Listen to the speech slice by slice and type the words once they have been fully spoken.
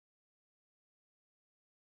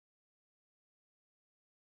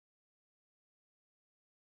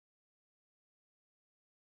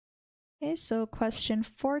Okay, so question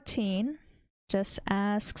 14 just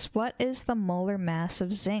asks, what is the molar mass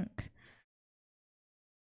of zinc?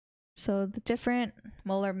 So the different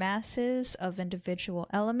molar masses of individual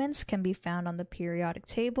elements can be found on the periodic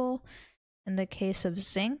table. In the case of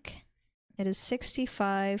zinc, it is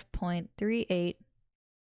 65.38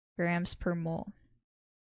 grams per mole.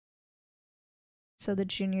 So the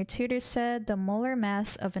junior tutor said the molar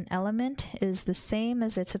mass of an element is the same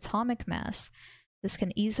as its atomic mass. This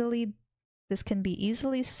can be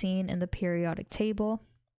easily seen in the periodic table.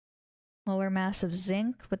 Molar mass of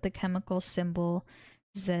zinc with the chemical symbol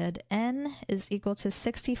Zn is equal to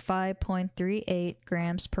 65.38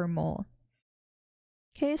 grams per mole.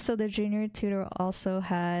 Okay, so the junior tutor also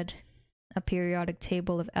had a periodic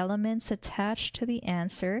table of elements attached to the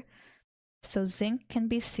answer. So zinc can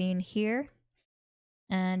be seen here,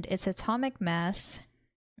 and its atomic mass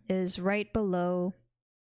is right below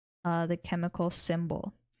the chemical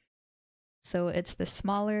symbol. So it's the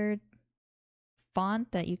smaller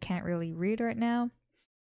font that you can't really read right now.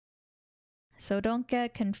 So don't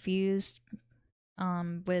get confused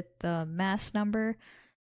with the mass number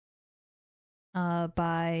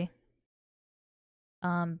by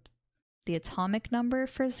the atomic number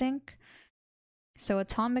for zinc. So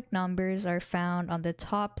atomic numbers are found on the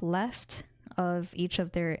top left of each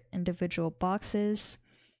of their individual boxes.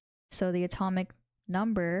 So the atomic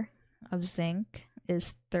number of zinc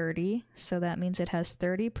is 30, so that means it has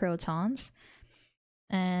 30 protons.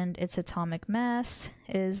 And its atomic mass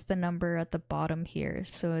is the number at the bottom here,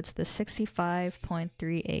 so it's the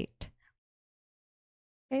 65.38.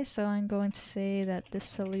 Okay, so I'm going to say that this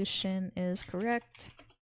solution is correct.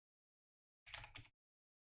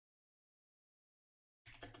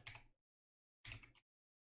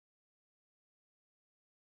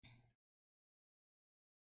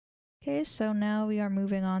 Okay, so now we are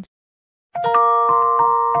moving on to